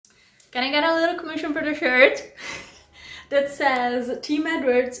Can I get a little commission for the shirt that says, Team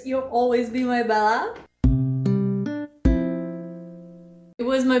Edwards, you'll always be my Bella? It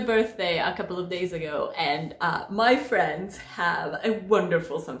was my birthday a couple of days ago, and my friends have a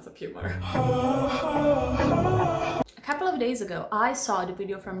wonderful sense of humor. A couple of days ago, I saw the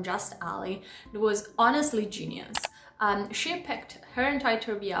video from Just Ali that was honestly genius. She picked her entire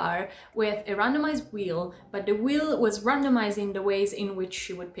TBR with a randomized wheel, but the wheel was randomizing the ways in which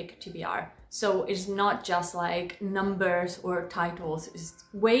she would pick TBR. So it's not just like numbers or titles, it's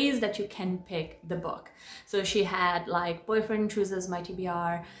ways that you can pick the book. So she had like boyfriend chooses my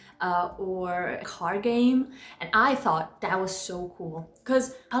TBR or a card game, and I thought that was so cool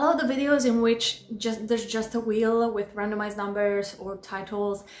because a lot of the videos in which there's just a wheel with randomized numbers or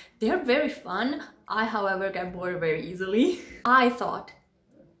titles, they're very fun. I, however, get bored very easily. I thought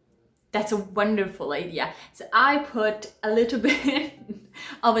that's a wonderful idea. So I put a little bit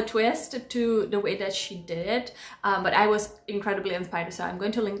of a twist to the way that she did it, but I was incredibly inspired. So I'm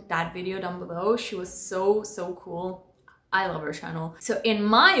going to link that video down below. She was so cool. I love her channel. So in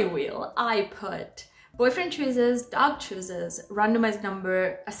my wheel, I put boyfriend chooses, dog chooses, randomized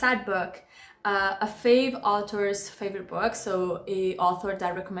number, a sad book, a fave author's favorite book, so a author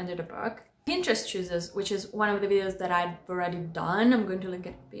that recommended a book, Pinterest chooses, which is one of the videos that I've already done. I'm going to link it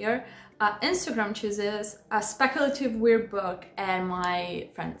up here. Instagram chooses, a speculative weird book, and my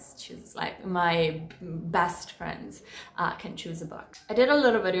friends choose, like my best friends can choose a book. I did a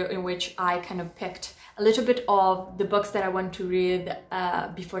little video in which I kind of picked a little bit of the books that I want to read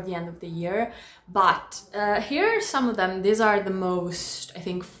before the end of the year, but here are some of them. These are the most, I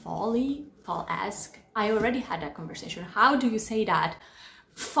think, fall-esque. I already had that conversation. How do you say that?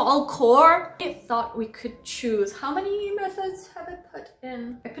 Fall core? I thought we could choose. How many methods have I put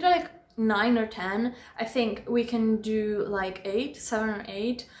in? I put like 9 or 10. I think we can do like 7 or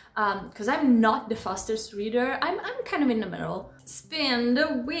 8 because I'm not the fastest reader. I'm kind of in the middle. Spin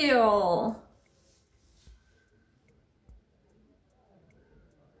the wheel.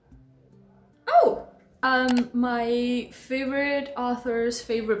 Oh! My favorite author's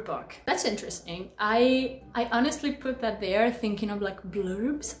favorite book. That's interesting. I honestly put that there thinking of like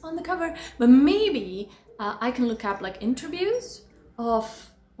blurbs on the cover, but maybe I can look up like interviews of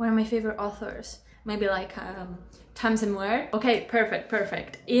one of my favorite authors. Maybe like Times and Where. Okay,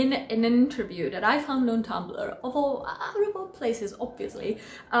 perfect. In an interview that I found on Tumblr, of all places, obviously,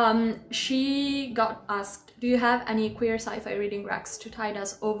 she got asked, do you have any queer sci-fi reading recs to tide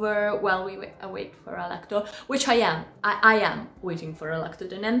us over while we wait for a lecto? Which I am. I am waiting for a lecto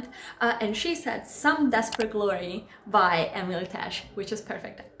the 9th. And she said Some Desperate Glory by Emily Tash, which is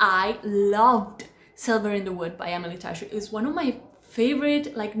perfect. I loved Silver in the Wood by Emily Tash. It is one of my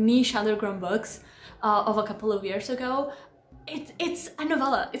favorite like niche underground books of a couple of years ago. It's a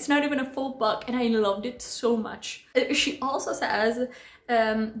novella, it's not even a full book, and I loved it so much. She also says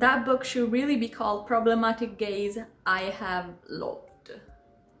that book should really be called Problematic Gaze I Have Loved,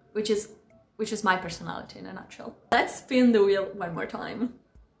 which is my personality in a nutshell. Let's spin the wheel one more time.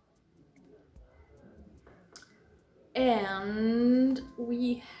 And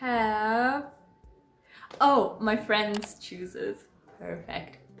we have, oh, my friends chooses.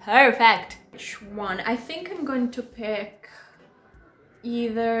 Perfect. Which one? I think I'm going to pick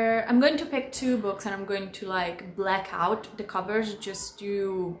I'm going to pick 2 books, and I'm going to like black out the covers, just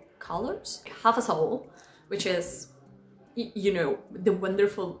do colors. Half a Soul, which is, you know, the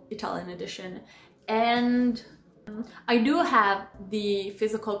wonderful Italian edition, and I do have the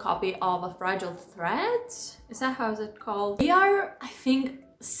physical copy of A Fragile Threads. Is that how it's called? They are, I think,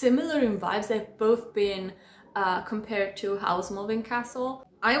 similar in vibes. They've both been compared to House Moving Castle.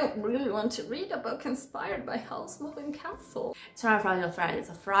 I really want to read a book inspired by House Moving Castle. It's not A Fragile Thread, it's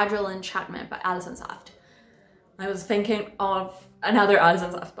A Fragile Enchantment by Alison Saft. I was thinking of another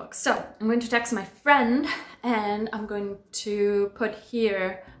Alison Saft book. So I'm going to text my friend and I'm going to put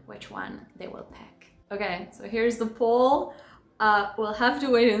here which one they will pick. Okay, so here's the poll. We'll have to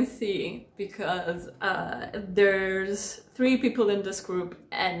wait and see because there's 3 people in this group,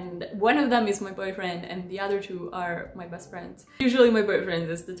 and one of them is my boyfriend and the other 2 are my best friends. Usually my boyfriend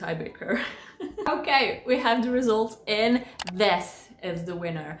is the tiebreaker. Okay, we have the results in. This is the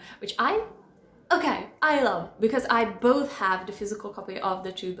winner, which I love because I both have the physical copy of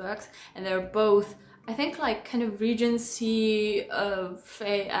the 2 books, and they're both, I think, like kind of Regency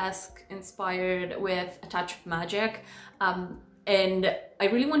Fae-esque inspired with a touch of magic. And I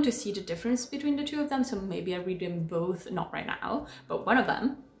really want to see the difference between the 2 of them, so maybe I read them both, not right now, but one of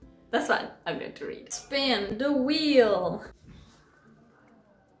them, this one, I'm going to read. Spin the wheel!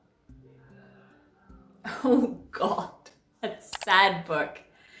 Oh god, a sad book.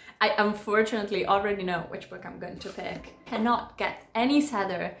 I unfortunately already know which book I'm going to pick. Cannot get any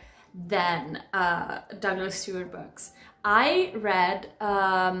sadder than Douglas Stewart books. I read,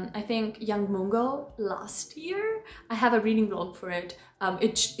 I think, Young Mungo last year. I have a reading blog for it.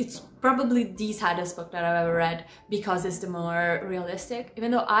 It's probably the saddest book that I've ever read because it's the more realistic.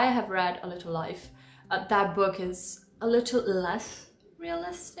 Even though I have read A Little Life, that book is a little less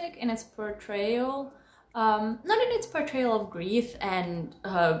realistic in its portrayal. Not in its portrayal of grief and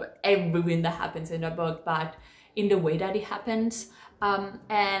everything that happens in the book, but in the way that it happens.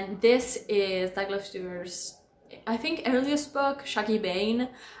 And this is Douglas Stewart's, I think, earliest book, Shaggy Bane.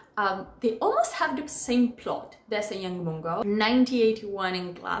 They almost have the same plot. There's a Young Mungo, 1981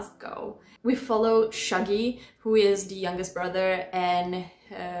 in Glasgow. We follow Shaggy, who is the youngest brother and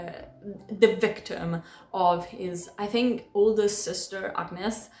the victim of his, I think, oldest sister,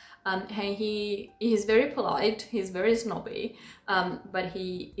 Agnes. And he is very polite, he's very snobby, but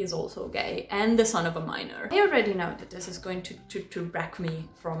he is also gay and the son of a miner. I already know that this is going to wreck me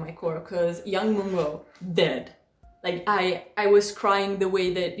from my core, because Young Mungo, dead. Like, I was crying the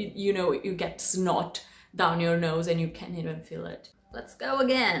way that, you know, you get snot down your nose and you can't even feel it. Let's go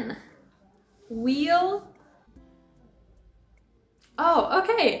again. Wheel. Oh,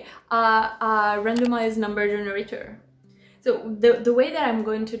 okay. Randomized number generator. So the way that I'm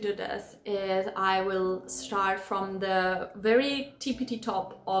going to do this is I will start from the very tippity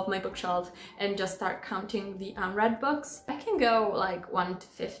top of my bookshelf and just start counting the unread books. I can go like 1 to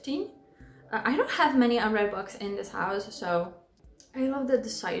 15. I don't have many unread books in this house, so I love that the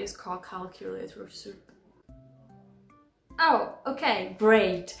site is called Calculator Soup. Oh, okay,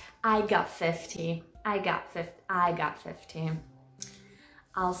 great. I got 50. I got 50.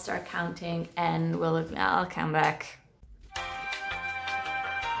 I'll start counting and I'll come back.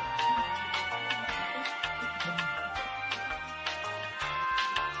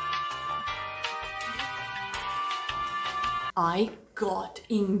 I got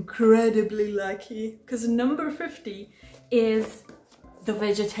incredibly lucky because number 50 is The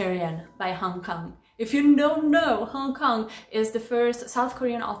Vegetarian by Hong Kong. If you don't know, Hong Kong is the first South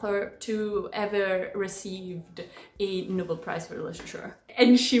Korean author to ever received a Nobel Prize for Literature.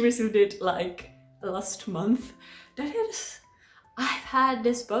 And she received it like last month. That is, I've had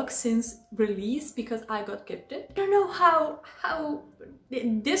this book since release because I got gifted. I don't know how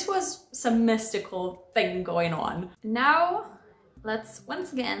this was some mystical thing going on. Now let's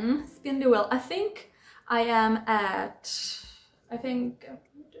once again spin the wheel. I think I am at, I think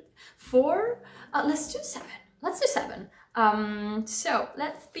 4. Let's do 7. Let's do 7. So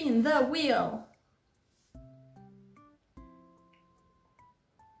let's spin the wheel.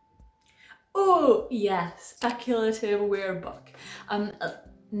 Oh yes, speculative weird book.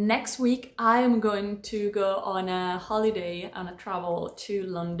 Next week I am going to go on a holiday, on a travel to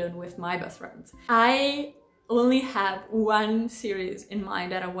London with my best friends. I only have one series in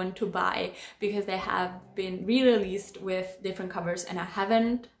mind that I want to buy because they have been re-released with different covers and I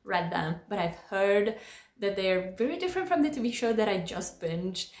haven't read them, but I've heard that they're very different from the TV show that I just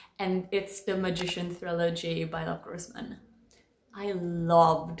binged, and it's the Magician Trilogy by Love Grossman. I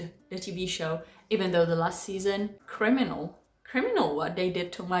loved the TV show, even though the last season, criminal what they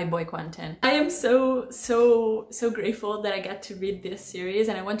did to my boy Quentin. I am so grateful that I get to read this series,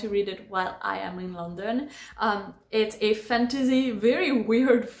 and I want to read it while I am in London. It's a fantasy, very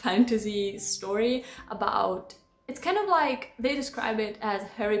weird fantasy story about, it's kind of like, they describe it as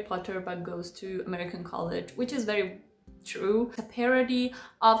Harry Potter but goes to American college, which is very true. It's a parody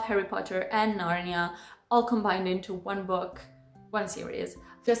of Harry Potter and Narnia, all combined into one book, one series.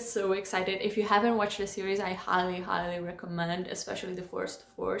 Just so excited. If you haven't watched the series, I highly recommend, especially the first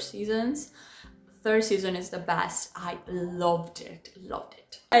 4 seasons. 3rd season is the best. I loved it.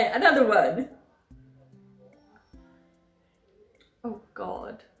 Hey, another one. Oh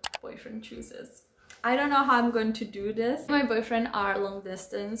god, boyfriend chooses. I don't know how I'm going to do this. My boyfriend are long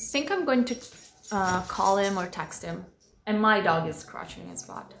distance. I think I'm going to call him or text him. And my dog is scratching his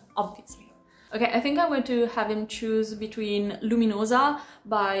butt, obviously. Okay, I think I'm going to have him choose between Luminosa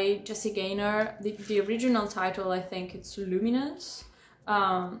by Jessie Gaynor. The original title, I think it's Luminous.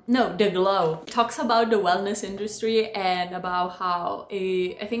 No, The Glow. It talks about the wellness industry and about how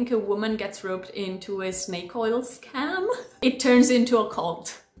I think a woman gets roped into a snake oil scam. It turns into a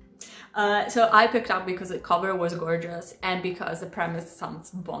cult. So I picked up because the cover was gorgeous and because the premise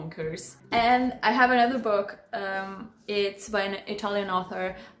sounds bonkers. And I have another book, it's by an Italian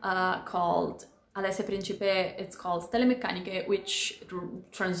author called Alessia Principe. It's called Stelle Meccaniche, which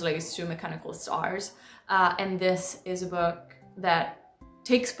translates to Mechanical Stars. And this is a book that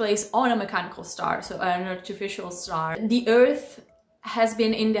takes place on a mechanical star, so an artificial star. The Earth has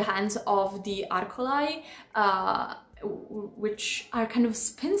been in the hands of the Arcolai, which are kind of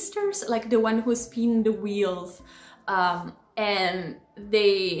spinsters, like the one who spin the wheels, and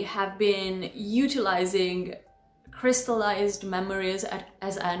they have been utilizing crystallized memories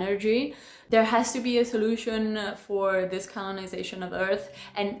as energy. There has to be a solution for this colonization of Earth,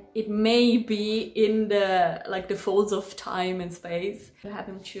 and it may be in the folds of time and space. I have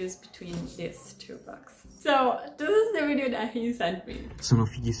him choose between these two books. So this is the video that he sent me. Sono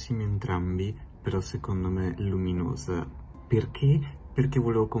fighissimi entrambi, però secondo me Luminosa. Perché? Perché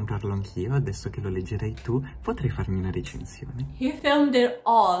volevo comprarlo anch'io, adesso che lo leggerai tu, potrei farmi una recensione. He filmed it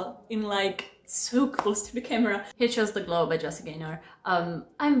all in like so close to the camera. He chose The Glow by Jessica Gaynor.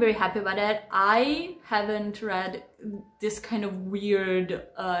 I'm very happy about it. I haven't read this kind of weird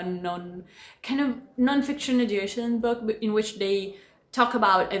non-fiction edition book in which they talk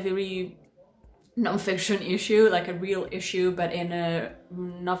about a very non-fiction issue, like a real issue, but in a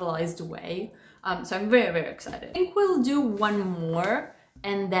novelized way. So I'm very, very excited. I think we'll do one more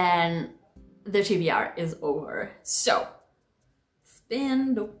and then the TBR is over. So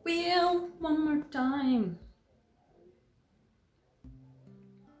spin the wheel one more time.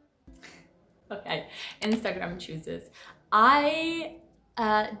 Okay, Instagram chooses. I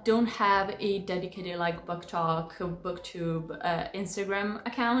don't have a dedicated like book talk, booktube Instagram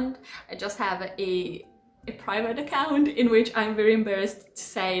account. I just have a private account in which I'm very embarrassed to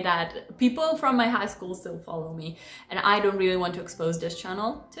say that people from my high school still follow me, and I don't really want to expose this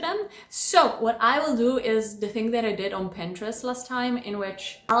channel to them. So what I will do is the thing that I did on Pinterest last time, in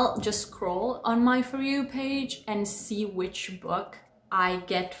which I'll just scroll on my For You page and see which book I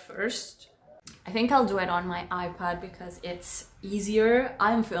get first. I think I'll do it on my iPad because it's easier.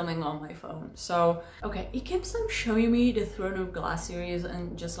 I'm filming on my phone, so okay. It keeps on showing me the Throne of Glass series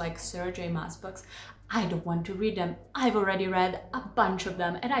and just like Sarah J. Maas books. I don't want to read them. I've already read a bunch of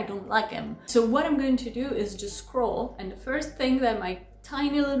them and I don't like them. So what I'm going to do is just scroll, and the first thing that my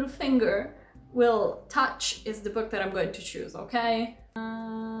tiny little finger will touch is the book that I'm going to choose, okay?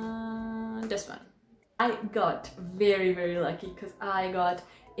 This one. I got very, very lucky because I got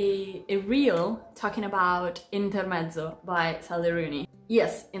a reel talking about Intermezzo by Sally Rooney.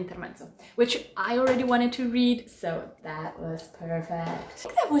 Yes, Intermezzo, which I already wanted to read, so that was perfect.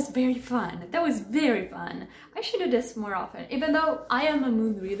 That was very fun. That was very fun. I should do this more often, even though I am a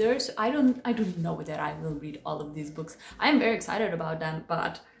mood reader, so I don't know that I will read all of these books. I am very excited about them,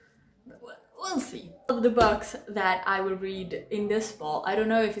 but we'll see. Of the books that I will read in this fall, I don't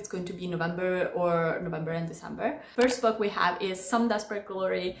know if it's going to be November or November and December. First book we have is Some Desperate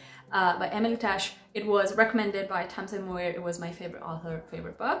Glory by Emily Tash. It was recommended by Tamsin Muir. It was my favorite author,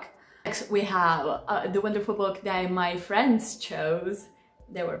 favorite book. Next we have the wonderful book that my friends chose.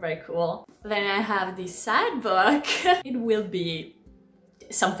 They were very cool. Then I have the sad book. It will be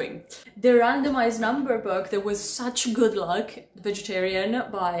something. The randomized number book that was such good luck, Vegetarian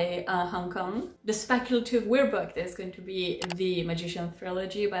by Hong Kong. The speculative weird book that is going to be The Magician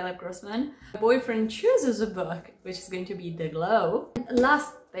Trilogy by Lev Grossman. My boyfriend chooses a book, which is going to be The Glow. And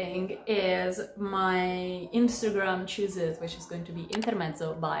last thing is my Instagram chooses, which is going to be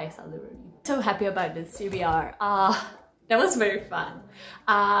Intermezzo by Sally Rooney. So happy about this TBR. That was very fun.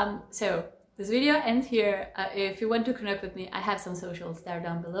 So this video ends here. If you want to connect with me, I have some socials there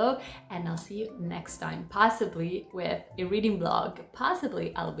down below, and I'll see you next time, possibly with a reading vlog.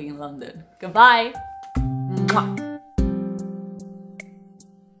 Possibly I'll be in London. Goodbye! Mwah.